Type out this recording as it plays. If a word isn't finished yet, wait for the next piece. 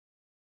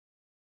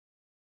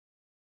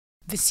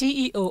The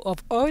CEO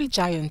of oil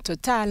giant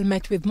Total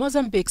met with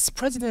Mozambique's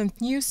President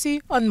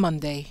Nyusi on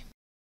Monday.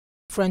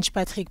 French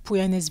Patrick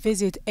Pouyanné's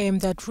visit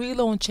aimed at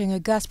relaunching a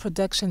gas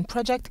production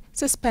project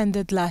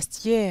suspended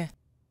last year.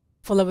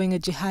 Following a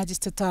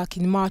jihadist attack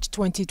in March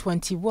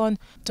 2021,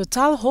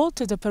 Total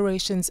halted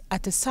operations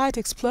at a site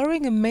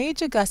exploring a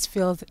major gas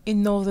field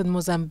in northern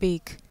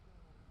Mozambique.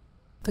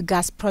 The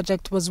gas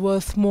project was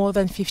worth more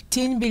than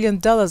 $15 billion,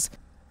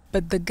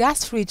 but the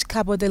gas-rich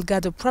Cabo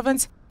Delgado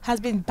province has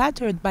been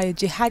battered by a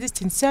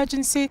jihadist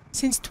insurgency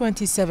since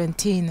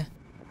 2017.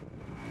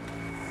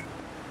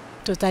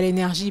 Total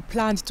Energy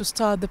planned to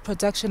start the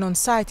production on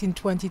site in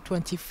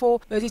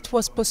 2024, but it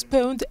was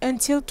postponed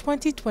until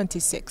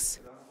 2026.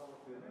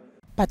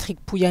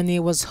 Patrick Pouyanné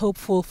was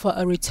hopeful for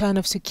a return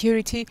of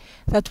security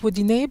that would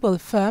enable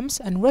firms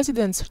and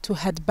residents to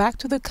head back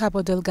to the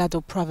Cabo Delgado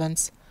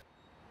province.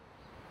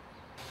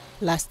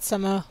 Last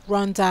summer,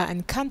 Rwanda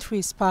and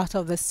countries part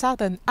of the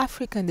Southern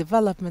African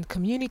Development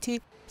Community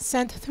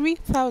sent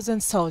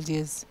 3,000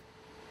 soldiers.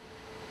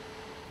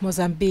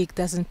 Mozambique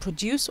doesn't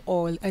produce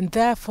oil and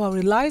therefore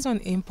relies on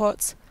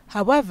imports.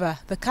 However,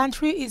 the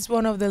country is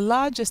one of the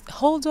largest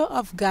holders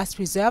of gas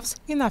reserves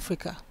in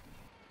Africa.